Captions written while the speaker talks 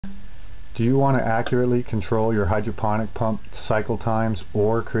Do you want to accurately control your hydroponic pump cycle times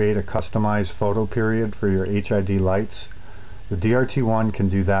or create a customized photo period for your HID lights? The DRT-1 can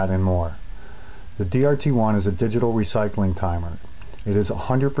do that and more. The DRT-1 is a digital recycling timer. It is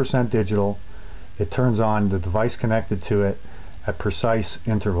 100% digital. It turns on the device connected to it at precise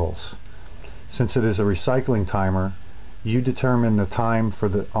intervals. Since it is a recycling timer, you determine the time for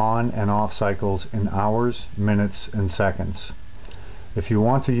the on and off cycles in hours, minutes, and seconds. If you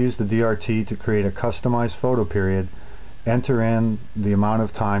want to use the DRT to create a customized photo period, enter in the amount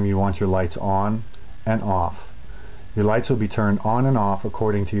of time you want your lights on and off. Your lights will be turned on and off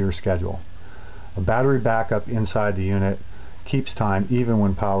according to your schedule. A battery backup inside the unit keeps time even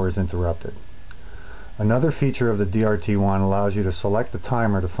when power is interrupted. Another feature of the DRT-1 allows you to select the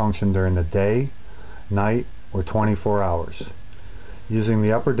timer to function during the day, night, or 24 hours. Using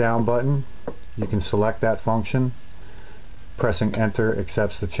the up or down button, you can select that function. Pressing enter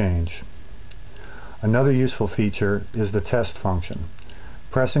accepts the change. Another useful feature is the test function.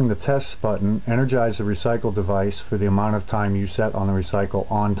 Pressing the test button energizes the recycle device for the amount of time you set on the recycle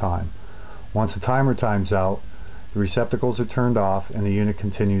on time. Once the timer times out, the receptacles are turned off and the unit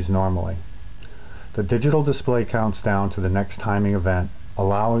continues normally. The digital display counts down to the next timing event,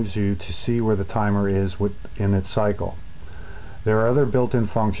 allows you to see where the timer is in its cycle. There are other built-in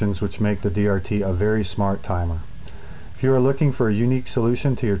functions which make the DRT a very smart timer. If you are looking for a unique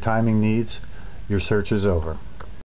solution to your timing needs, your search is over.